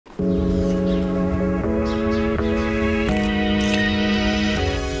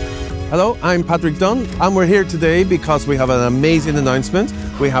Hello, I'm Patrick Dunn, and we're here today because we have an amazing announcement.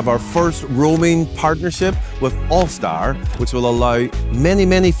 We have our first roaming partnership with Allstar, which will allow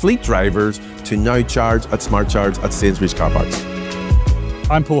many fleet drivers to now charge at Smart Charge at Sainsbury's car parks.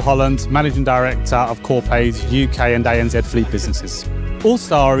 I'm Paul Holland, Managing Director of Corpay's UK and ANZ fleet businesses.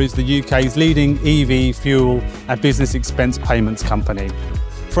 Allstar is the UK's leading EV fuel and business expense payments company.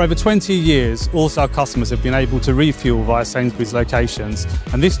 For over 20 years, Allstar customers have been able to refuel via Sainsbury's locations,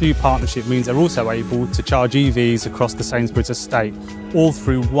 and this new partnership means they're also able to charge EVs across the Sainsbury's estate, all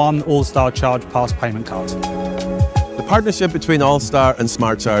through one Allstar Charge Pass payment card. The partnership between Allstar and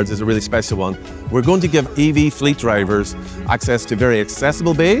Smart Charge is a really special one. We're going to give EV fleet drivers access to very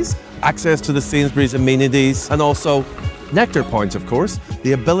accessible bays, access to the Sainsbury's amenities, and also Nectar points, of course,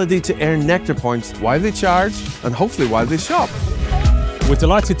 the ability to earn Nectar points while they charge and hopefully while they shop. We're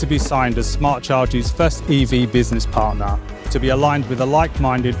delighted to be signed as Smart Charge's first EV business partner, to be aligned with a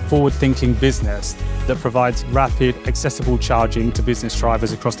like-minded, forward-thinking business that provides rapid, accessible charging to business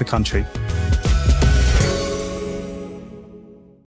drivers across the country.